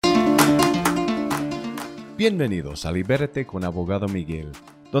Bienvenidos a Libérate con Abogado Miguel,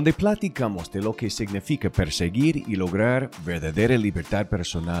 donde platicamos de lo que significa perseguir y lograr verdadera libertad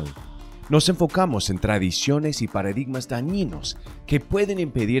personal. Nos enfocamos en tradiciones y paradigmas dañinos que pueden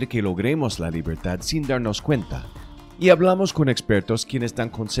impedir que logremos la libertad sin darnos cuenta. Y hablamos con expertos quienes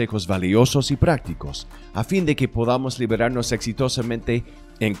dan consejos valiosos y prácticos a fin de que podamos liberarnos exitosamente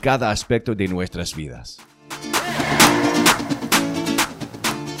en cada aspecto de nuestras vidas.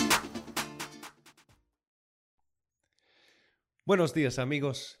 Buenos días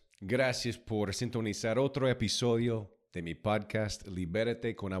amigos, gracias por sintonizar otro episodio de mi podcast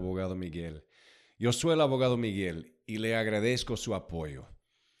Libérate con Abogado Miguel. Yo soy el Abogado Miguel y le agradezco su apoyo.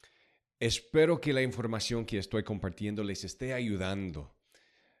 Espero que la información que estoy compartiendo les esté ayudando.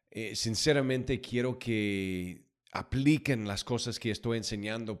 Sinceramente quiero que apliquen las cosas que estoy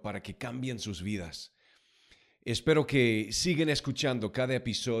enseñando para que cambien sus vidas. Espero que sigan escuchando cada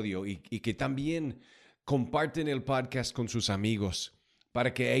episodio y que también comparten el podcast con sus amigos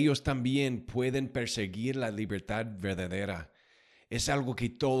para que ellos también puedan perseguir la libertad verdadera. Es algo que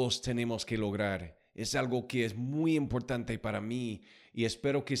todos tenemos que lograr. Es algo que es muy importante para mí y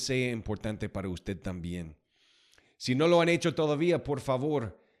espero que sea importante para usted también. Si no lo han hecho todavía, por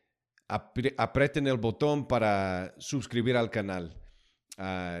favor, aprieten el botón para suscribir al canal.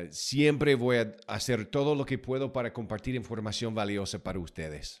 Siempre voy a hacer todo lo que puedo para compartir información valiosa para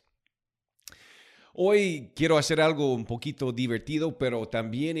ustedes. Hoy quiero hacer algo un poquito divertido, pero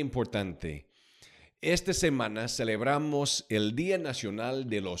también importante. Esta semana celebramos el Día Nacional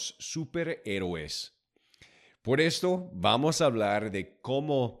de los Superhéroes. Por esto vamos a hablar de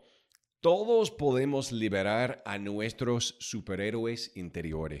cómo todos podemos liberar a nuestros superhéroes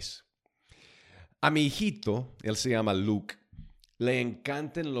interiores. A mi hijito, él se llama Luke, le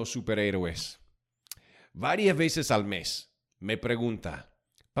encantan los superhéroes. Varias veces al mes me pregunta,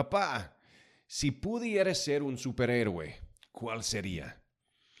 papá, si pudiera ser un superhéroe, ¿cuál sería?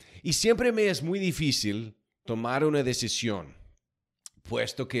 Y siempre me es muy difícil tomar una decisión,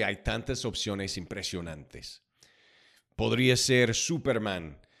 puesto que hay tantas opciones impresionantes. Podría ser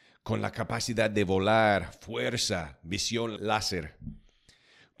Superman, con la capacidad de volar, fuerza, visión láser.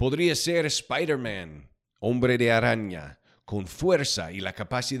 Podría ser Spider-Man, hombre de araña, con fuerza y la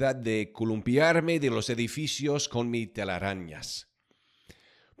capacidad de columpiarme de los edificios con mis telarañas.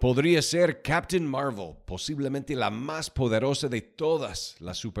 Podría ser Captain Marvel, posiblemente la más poderosa de todas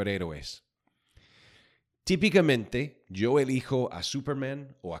las superhéroes. Típicamente, yo elijo a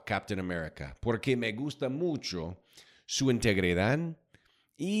Superman o a Captain America porque me gusta mucho su integridad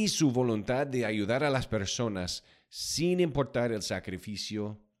y su voluntad de ayudar a las personas sin importar el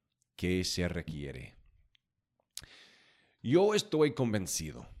sacrificio que se requiere. Yo estoy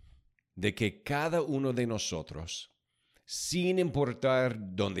convencido de que cada uno de nosotros, sin importar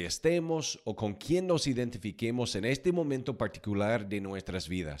dónde estemos o con quién nos identifiquemos en este momento particular de nuestras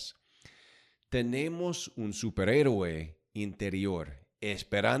vidas, tenemos un superhéroe interior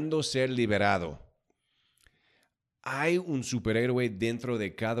esperando ser liberado. Hay un superhéroe dentro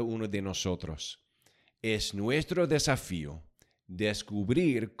de cada uno de nosotros. Es nuestro desafío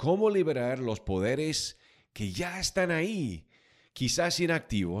descubrir cómo liberar los poderes que ya están ahí, quizás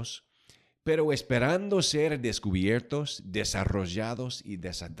inactivos, pero esperando ser descubiertos, desarrollados y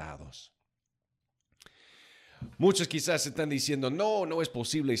desatados. Muchos quizás están diciendo, no es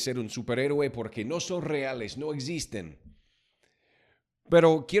posible ser un superhéroe porque no son reales, no existen.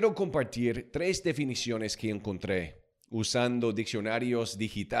 Pero quiero compartir 3 definiciones que encontré usando diccionarios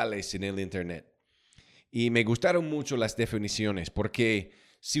digitales en el Internet. Y me gustaron mucho las definiciones porque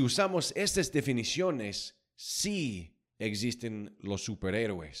si usamos estas definiciones, sí existen los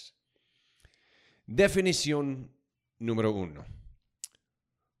superhéroes. Definición número 1.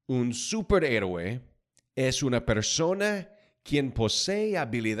 Un superhéroe es una persona quien posee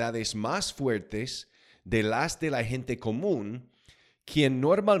habilidades más fuertes de las de la gente común, quien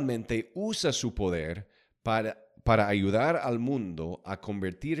normalmente usa su poder para ayudar al mundo a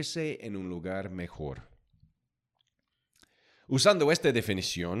convertirse en un lugar mejor. Usando esta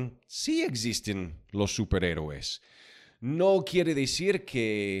definición, sí existen los superhéroes. No quiere decir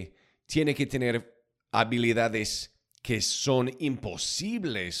que tiene que tener habilidades que son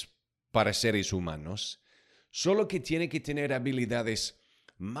imposibles para seres humanos, solo que tiene que tener habilidades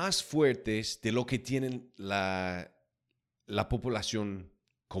más fuertes de lo que tienen la población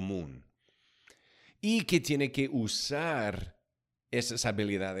común y que tiene que usar esas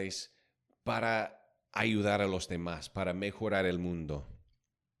habilidades para ayudar a los demás, para mejorar el mundo.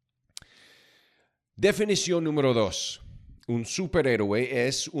 Definición número 2. Un superhéroe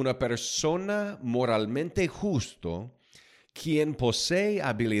es una persona moralmente justo quien posee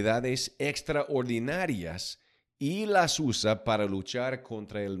habilidades extraordinarias y las usa para luchar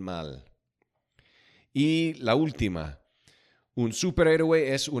contra el mal. Y la última, un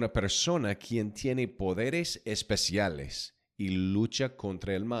superhéroe es una persona quien tiene poderes especiales y lucha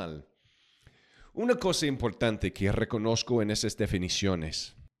contra el mal. Una cosa importante que reconozco en esas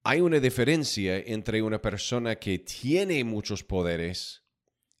definiciones: hay una diferencia entre una persona que tiene muchos poderes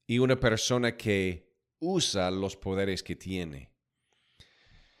y una persona que usa los poderes que tiene.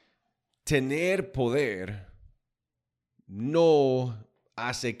 Tener poder no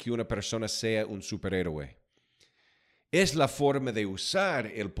hace que una persona sea un superhéroe. Es la forma de usar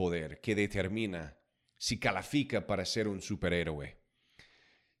el poder que determina si califica para ser un superhéroe.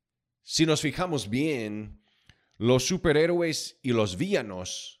 Si nos fijamos bien, los superhéroes y los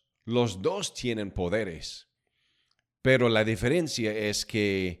villanos, los dos tienen poderes. Pero la diferencia es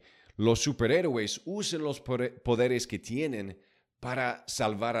que los superhéroes usan los poderes que tienen para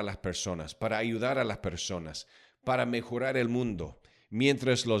salvar a las personas, para ayudar a las personas, para mejorar el mundo,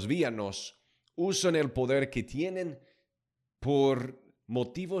 mientras los villanos usan el poder que tienen por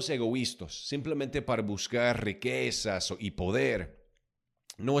motivos egoístas, simplemente para buscar riquezas y poder.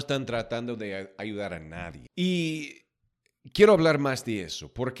 No están tratando de ayudar a nadie. Y quiero hablar más de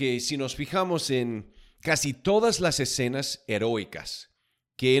eso, porque si nos fijamos en casi todas las escenas heroicas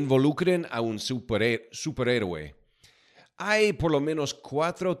que involucren a un superhéroe, hay por lo menos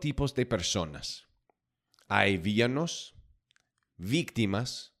 4 tipos de personas. Hay villanos,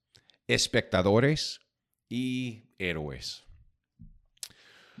 víctimas, espectadores y héroes.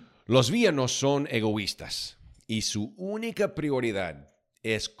 Los villanos son egoístas y su única prioridad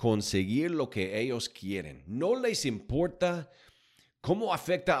es conseguir lo que ellos quieren. No les importa cómo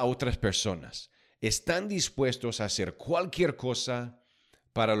afecta a otras personas. Están dispuestos a hacer cualquier cosa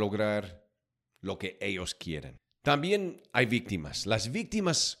para lograr lo que ellos quieren. También hay víctimas. Las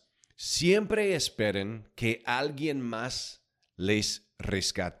víctimas siempre esperan que alguien más les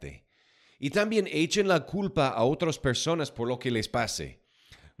rescate. Y también echen la culpa a otras personas por lo que les pase.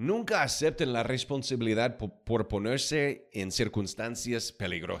 Nunca acepten la responsabilidad por ponerse en circunstancias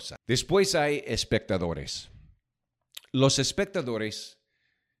peligrosas. Después hay espectadores. Los espectadores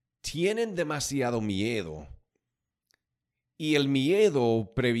tienen demasiado miedo y el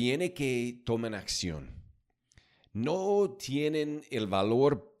miedo previene que tomen acción. No tienen el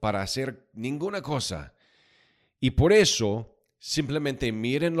valor para hacer ninguna cosa y por eso simplemente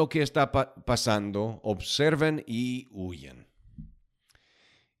miren lo que está pasando, observen y huyen.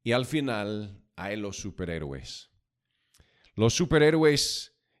 Y al final hay los superhéroes. Los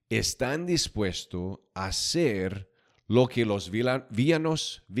superhéroes están dispuestos a hacer lo que los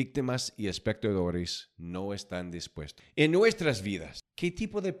villanos, víctimas y espectadores no están dispuestos. En nuestras vidas, ¿qué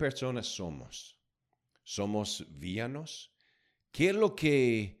tipo de personas somos? ¿Somos villanos? ¿Qué es lo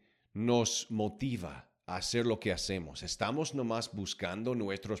que nos motiva a hacer lo que hacemos? ¿Estamos nomás buscando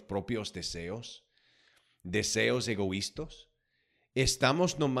nuestros propios deseos? ¿Deseos egoístas?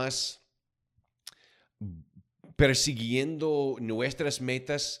 ¿Estamos nomás persiguiendo nuestras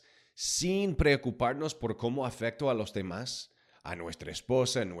metas sin preocuparnos por cómo afecto a los demás, a nuestra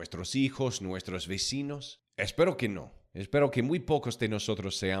esposa, a nuestros hijos, nuestros vecinos? Espero que no. Espero que muy pocos de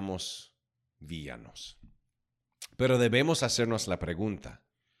nosotros seamos villanos. Pero debemos hacernos la pregunta: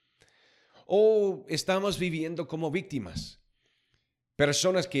 ¿o estamos viviendo como víctimas?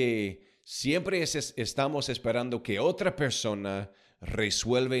 Personas que siempre estamos esperando que otra persona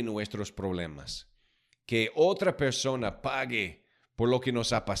resuelva nuestros problemas, que otra persona pague por lo que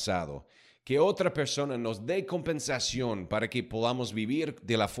nos ha pasado, que otra persona nos dé compensación para que podamos vivir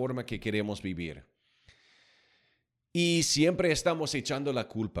de la forma que queremos vivir. Y siempre estamos echando la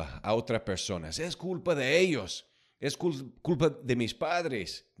culpa a otras personas. Es culpa de ellos, es culpa de mis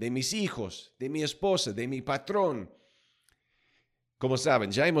padres, de mis hijos, de mi esposa, de mi patrón. Como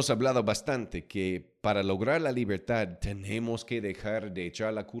saben, ya hemos hablado bastante que para lograr la libertad tenemos que dejar de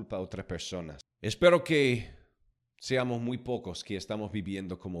echar la culpa a otras personas. Espero que seamos muy pocos que estamos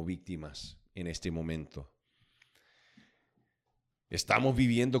viviendo como víctimas en este momento. Estamos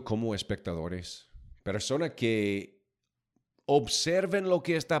viviendo como espectadores, personas que observen lo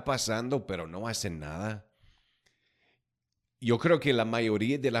que está pasando pero no hacen nada. Yo creo que la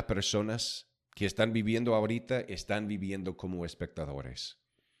mayoría de las personas que están viviendo ahorita están viviendo como espectadores,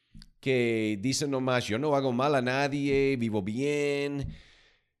 que dicen nomás: yo no hago mal a nadie, vivo bien,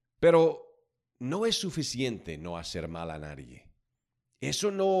 pero no es suficiente no hacer mal a nadie.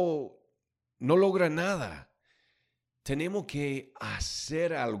 Eso no logra nada. Tenemos que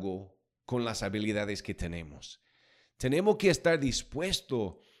hacer algo con las habilidades que tenemos. Tenemos que estar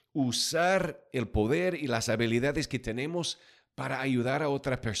dispuestos usar el poder y las habilidades que tenemos para ayudar a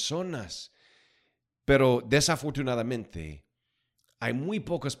otras personas. Pero desafortunadamente, hay muy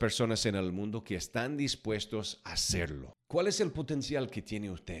pocas personas en el mundo que están dispuestos a hacerlo. ¿Cuál es el potencial que tiene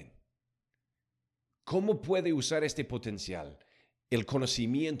usted? ¿Cómo puede usar este potencial? El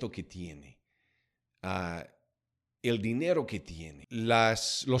conocimiento que tiene, el dinero que tiene,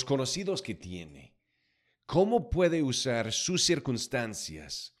 los conocidos que tiene. ¿Cómo puede usar sus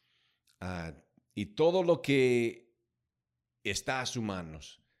circunstancias y todo lo que está a sus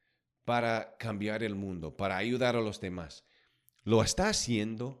manos para cambiar el mundo, para ayudar a los demás? ¿Lo está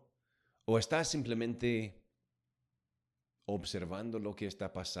haciendo o está simplemente observando lo que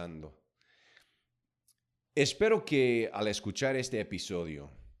está pasando? Espero que al escuchar este episodio,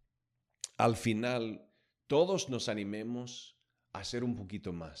 al final todos nos animemos a hacer un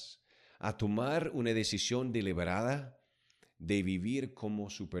poquito más, a tomar una decisión deliberada de vivir como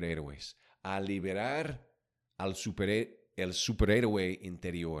superhéroes, a liberar el superhéroe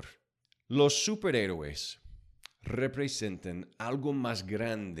interior. Los superhéroes representan algo más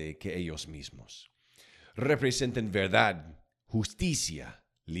grande que ellos mismos. Representan verdad, justicia,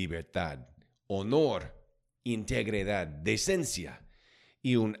 libertad, honor, integridad, decencia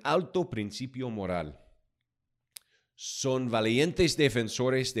y un alto principio moral. Son valientes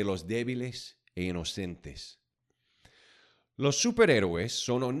defensores de los débiles e inocentes. Los superhéroes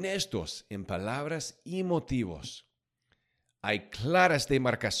son honestos en palabras y motivos. Hay claras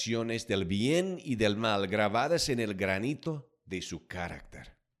demarcaciones del bien y del mal grabadas en el granito de su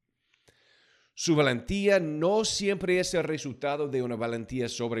carácter. Su valentía no siempre es el resultado de una valentía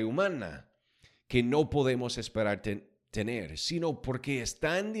sobrehumana que no podemos esperar tener, sino porque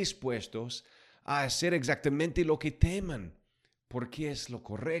están dispuestos a hacer exactamente lo que teman, porque es lo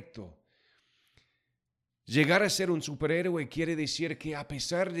correcto. Llegar a ser un superhéroe quiere decir que a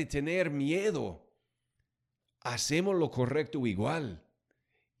pesar de tener miedo, hacemos lo correcto igual.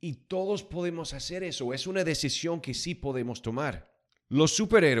 Y todos podemos hacer eso. Es una decisión que sí podemos tomar. Los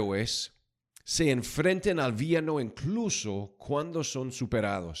superhéroes se enfrentan al villano incluso cuando son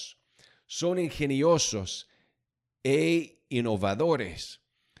superados. Son ingeniosos e innovadores.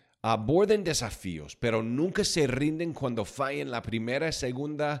 Abordan desafíos, pero nunca se rinden cuando fallan la primera,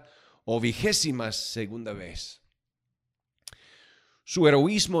 segunda o 22ª vez. Su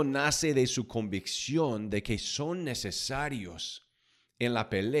heroísmo nace de su convicción de que son necesarios en la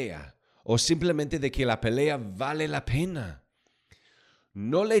pelea o simplemente de que la pelea vale la pena.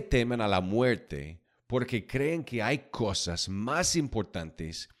 No le temen a la muerte porque creen que hay cosas más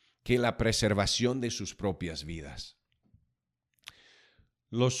importantes que la preservación de sus propias vidas.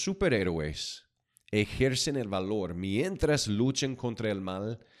 Los superhéroes ejercen el valor mientras luchan contra el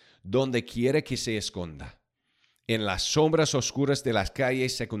mal donde quiera que se esconda, en las sombras oscuras de las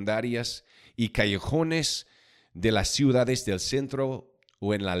calles secundarias y callejones de las ciudades del centro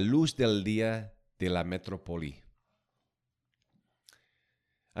o en la luz del día de la metrópoli.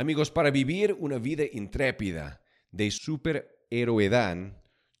 Amigos, para vivir una vida intrépida de superheroidad,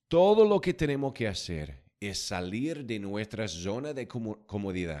 todo lo que tenemos que hacer es salir de nuestra zona de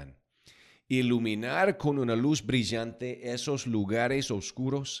comodidad, iluminar con una luz brillante esos lugares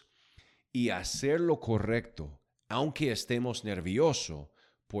oscuros y hacer lo correcto, aunque estemos nerviosos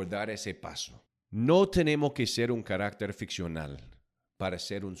por dar ese paso. No tenemos que ser un carácter ficcional para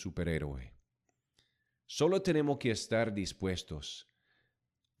ser un superhéroe. Solo tenemos que estar dispuestos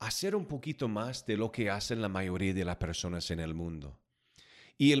a hacer un poquito más de lo que hacen la mayoría de las personas en el mundo.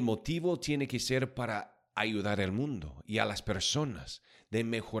 Y el motivo tiene que ser para ayudar al mundo y a las personas, de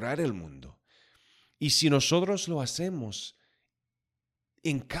mejorar el mundo. Y si nosotros lo hacemos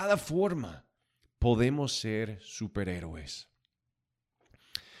en cada forma, podemos ser superhéroes.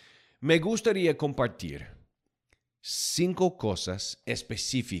 Me gustaría compartir 5 cosas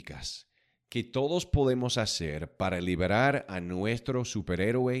específicas que todos podemos hacer para liberar a nuestro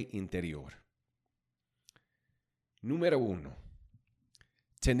superhéroe interior. Número 1.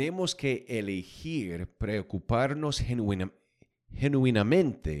 Tenemos que elegir preocuparnos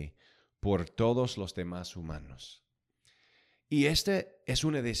genuinamente por todos los demás humanos. Y esta es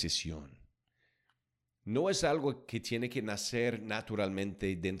una decisión. No es algo que tiene que nacer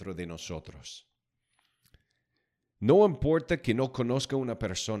naturalmente dentro de nosotros. No importa que no conozca una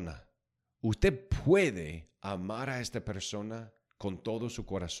persona, usted puede amar a esta persona con todo su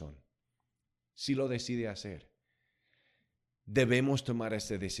corazón, si lo decide hacer. Debemos tomar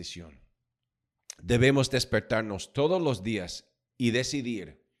esta decisión. Debemos despertarnos todos los días y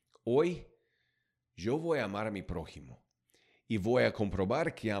decidir, hoy yo voy a amar a mi prójimo y voy a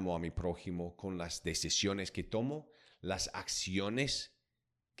comprobar que amo a mi prójimo con las decisiones que tomo, las acciones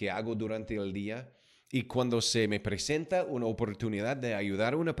que hago durante el día. Y cuando se me presenta una oportunidad de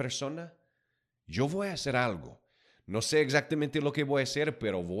ayudar a una persona, yo voy a hacer algo. No sé exactamente lo que voy a hacer,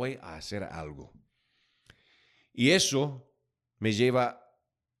 pero voy a hacer algo. Y eso me lleva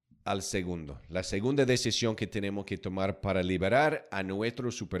al segundo, la segunda decisión que tenemos que tomar para liberar a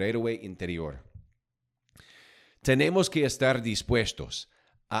nuestro superhéroe interior. Tenemos que estar dispuestos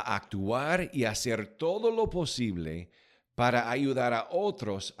a actuar y hacer todo lo posible para ayudar a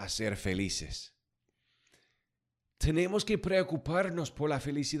otros a ser felices. Tenemos que preocuparnos por la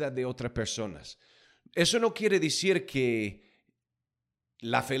felicidad de otras personas. Eso no quiere decir que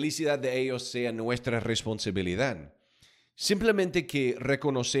la felicidad de ellos sea nuestra responsabilidad. Simplemente que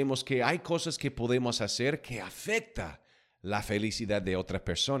reconocemos que hay cosas que podemos hacer que afectan la felicidad de otras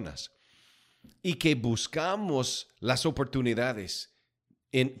personas y que buscamos las oportunidades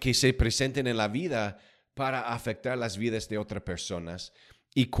que se presenten en la vida para afectar las vidas de otras personas.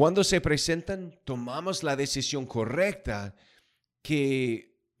 Y cuando se presentan, tomamos la decisión correcta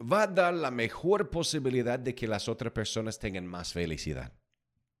que va a dar la mejor posibilidad de que las otras personas tengan más felicidad.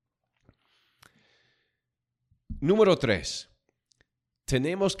 Número 3.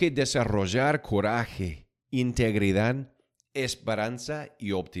 Tenemos que desarrollar coraje, integridad, esperanza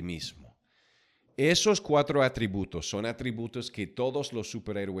y optimismo. Esos 4 atributos son atributos que todos los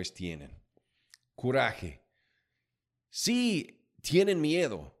superhéroes tienen. Coraje. Sí, tienen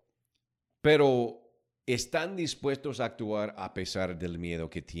miedo, pero están dispuestos a actuar a pesar del miedo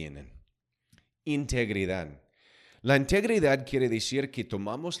que tienen. Integridad. La integridad quiere decir que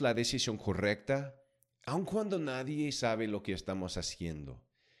tomamos la decisión correcta aun cuando nadie sabe lo que estamos haciendo.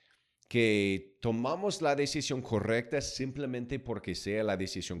 Que tomamos la decisión correcta simplemente porque sea la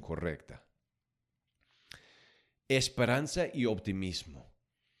decisión correcta. Esperanza y optimismo.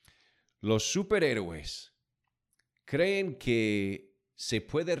 Los superhéroes creen que se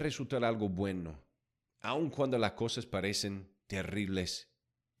puede resultar algo bueno, aun cuando las cosas parecen terribles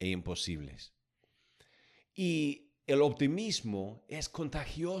e imposibles. Y el optimismo es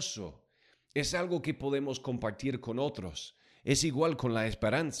contagioso. Es algo que podemos compartir con otros. Es igual con la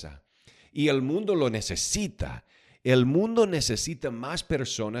esperanza. Y el mundo lo necesita. El mundo necesita más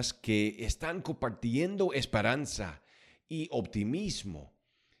personas que están compartiendo esperanza y optimismo.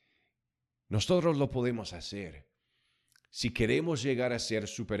 Nosotros lo podemos hacer. Si queremos llegar a ser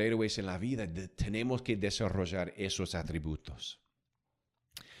superhéroes en la vida, tenemos que desarrollar esos atributos.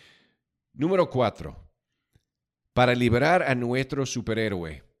 Número 4. Para liberar a nuestro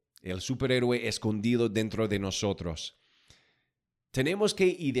superhéroe, el superhéroe escondido dentro de nosotros, tenemos que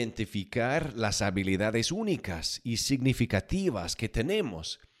identificar las habilidades únicas y significativas que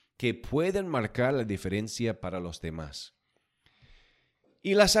tenemos que pueden marcar la diferencia para los demás.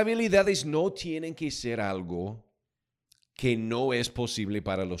 Y las habilidades no tienen que ser algo que no es posible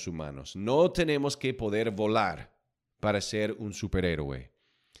para los humanos. No tenemos que poder volar para ser un superhéroe.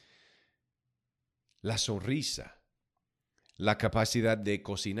 La sonrisa, la capacidad de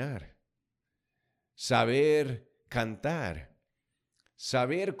cocinar, saber cantar,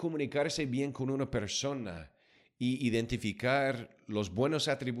 saber comunicarse bien con una persona y identificar los buenos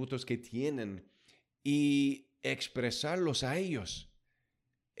atributos que tienen y expresarlos a ellos.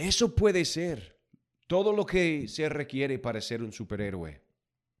 Eso puede ser todo lo que se requiere para ser un superhéroe.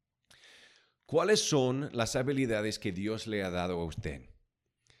 ¿Cuáles son las habilidades que Dios le ha dado a usted?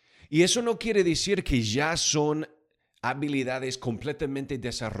 Y eso no quiere decir que ya son habilidades completamente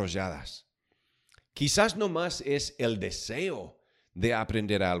desarrolladas. Quizás nomás es el deseo de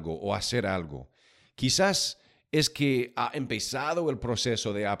aprender algo o hacer algo. Quizás es que ha empezado el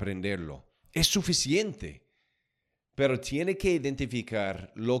proceso de aprenderlo. Es suficiente, pero tiene que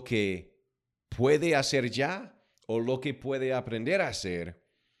identificar lo que puede hacer ya o lo que puede aprender a hacer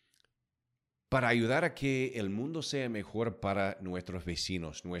para ayudar a que el mundo sea mejor para nuestros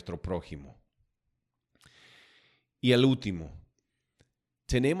vecinos, nuestro prójimo. Y el último,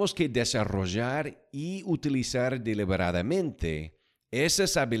 tenemos que desarrollar y utilizar deliberadamente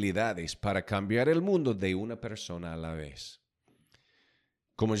esas habilidades para cambiar el mundo de una persona a la vez.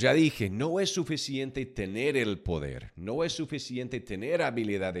 Como ya dije, no es suficiente tener el poder, no es suficiente tener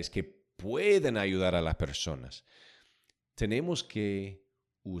habilidades que pueden ayudar a las personas. Tenemos que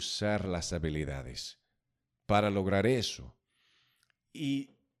usar las habilidades para lograr eso.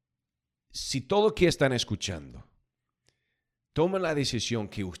 Y si todo que están escuchando toman la decisión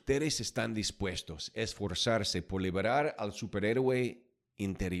que ustedes están dispuestos a esforzarse por liberar al superhéroe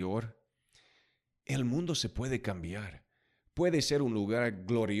interior, el mundo se puede cambiar. Puede ser un lugar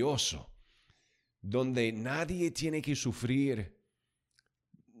glorioso donde nadie tiene que sufrir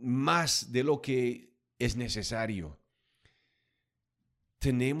más de lo que es necesario.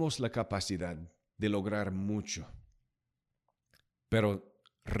 tenemos la capacidad de lograr mucho, pero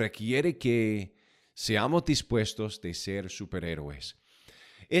requiere que seamos dispuestos de ser superhéroes.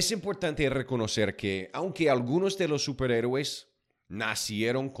 Es importante reconocer que aunque algunos de los superhéroes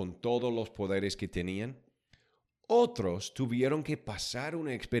nacieron con todos los poderes que tenían, otros tuvieron que pasar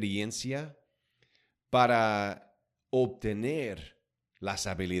una experiencia para obtener las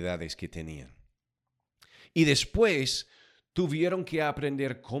habilidades que tenían. Y después tuvieron que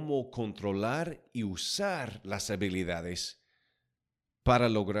aprender cómo controlar y usar las habilidades para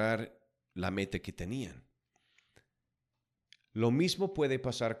lograr la meta que tenían. Lo mismo puede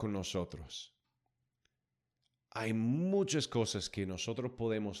pasar con nosotros. Hay muchas cosas que nosotros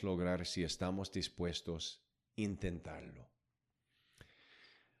podemos lograr si estamos dispuestos a intentarlo.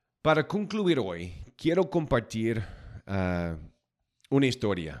 Para concluir hoy, quiero compartir una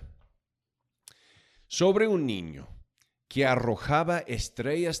historia sobre un niño que arrojaba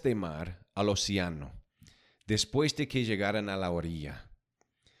estrellas de mar al océano después de que llegaran a la orilla.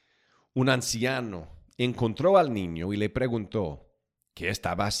 Un anciano encontró al niño y le preguntó qué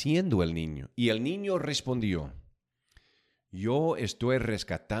estaba haciendo el niño. Y el niño respondió: yo estoy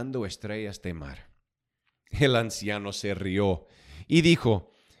rescatando estrellas de mar. El anciano se rió y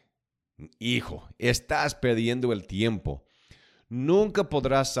dijo: hijo, estás perdiendo el tiempo. Nunca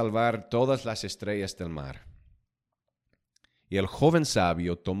podrás salvar todas las estrellas del mar. Y el joven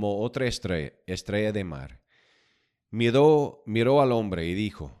sabio tomó otra estrella de mar, miró al hombre y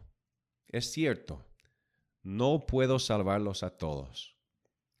dijo: es cierto, no puedo salvarlos a todos,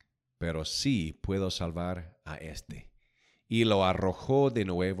 pero sí puedo salvar a este. Y lo arrojó de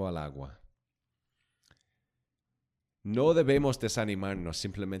nuevo al agua. No debemos desanimarnos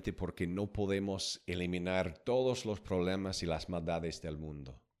simplemente porque no podemos eliminar todos los problemas y las maldades del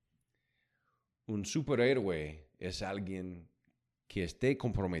mundo. Un superhéroe es alguien que esté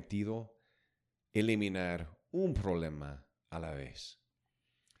comprometido a eliminar un problema a la vez.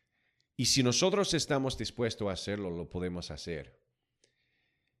 Y si nosotros estamos dispuestos a hacerlo, lo podemos hacer.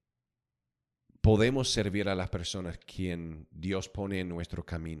 Podemos servir a las personas quien Dios pone en nuestro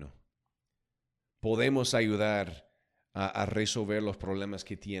camino. Podemos ayudar a resolver los problemas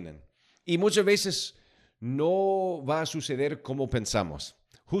que tienen. Y muchas veces no va a suceder como pensamos.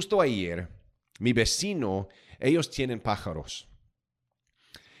 Justo ayer, mi vecino, ellos tienen pájaros.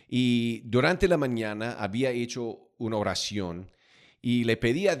 Y durante la mañana había hecho una oración y le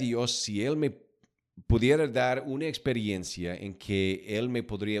pedí a Dios si Él me pudiera dar una experiencia en que Él me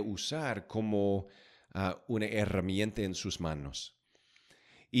podría usar como una herramienta en sus manos.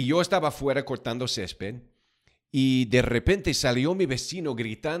 Y yo estaba afuera cortando césped y de repente salió mi vecino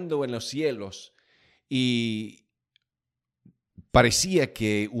gritando en los cielos y parecía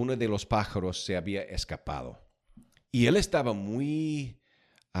que uno de los pájaros se había escapado. Y él estaba muy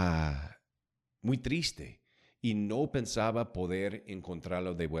triste y no pensaba poder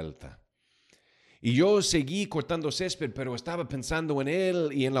encontrarlo de vuelta. Y yo seguí cortando césped, pero estaba pensando en él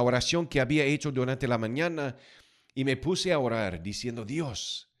y en la oración que había hecho durante la mañana y me puse a orar diciendo: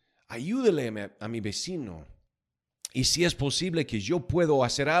 Dios, ayúdale a mi vecino. Y si es posible que yo puedo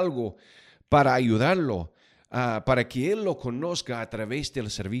hacer algo para ayudarlo, para que él lo conozca a través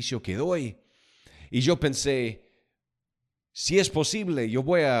del servicio que doy. Y yo pensé, si es posible, yo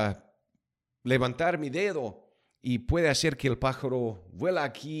voy a levantar mi dedo y puede hacer que el pájaro vuela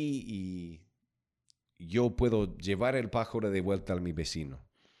aquí y yo puedo llevar el pájaro de vuelta a mi vecino.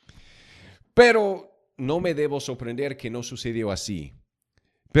 Pero no me debo sorprender que no sucedió así.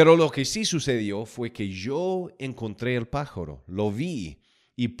 Pero lo que sí sucedió fue que yo encontré el pájaro, lo vi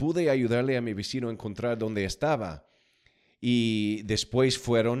y pude ayudarle a mi vecino a encontrar dónde estaba. Y después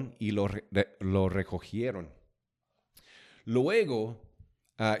fueron y lo recogieron. Luego,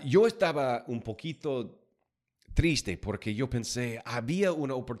 yo estaba un poquito triste porque yo pensé, había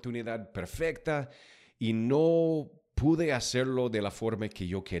una oportunidad perfecta y no pude hacerlo de la forma que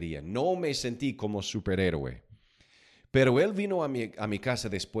yo quería. No me sentí como superhéroe. Pero él vino a mi casa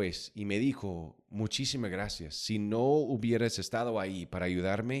después y me dijo: muchísimas gracias. Si no hubieras estado ahí para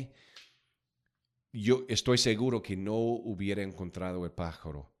ayudarme, yo estoy seguro que no hubiera encontrado el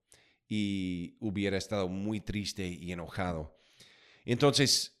pájaro y hubiera estado muy triste y enojado.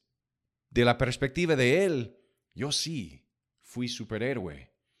 Entonces, de la perspectiva de él, yo sí fui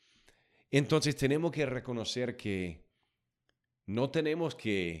superhéroe. Entonces tenemos que reconocer que no tenemos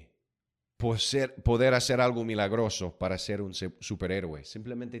que poder hacer algo milagroso para ser un superhéroe.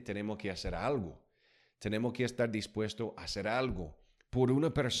 Simplemente tenemos que hacer algo. Tenemos que estar dispuestos a hacer algo por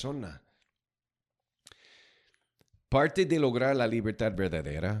una persona. Parte de lograr la libertad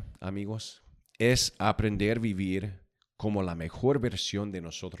verdadera, amigos, es aprender a vivir como la mejor versión de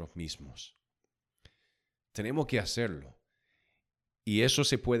nosotros mismos. Tenemos que hacerlo. Y eso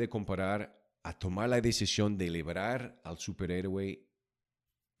se puede comparar a tomar la decisión de liberar al superhéroe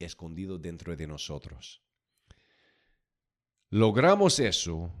escondido dentro de nosotros. Logramos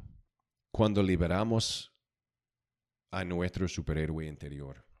eso cuando liberamos a nuestro superhéroe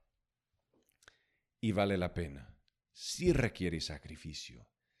interior. Y vale la pena. Sí requiere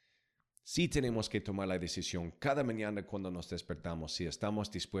sacrificio. Sí tenemos que tomar la decisión cada mañana cuando nos despertamos si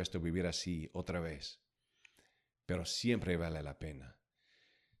estamos dispuestos a vivir así otra vez. Pero siempre vale la pena.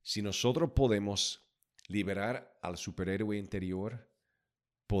 Si nosotros podemos liberar al superhéroe interior,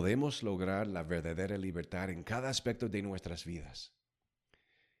 podemos lograr la verdadera libertad en cada aspecto de nuestras vidas.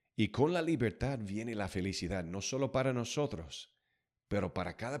 Y con la libertad viene la felicidad, no solo para nosotros, pero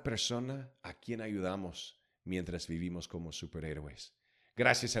para cada persona a quien ayudamos mientras vivimos como superhéroes.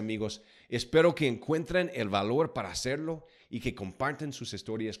 Gracias, amigos. Espero que encuentren el valor para hacerlo y que compartan sus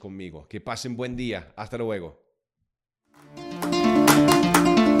historias conmigo. Que pasen buen día. Hasta luego.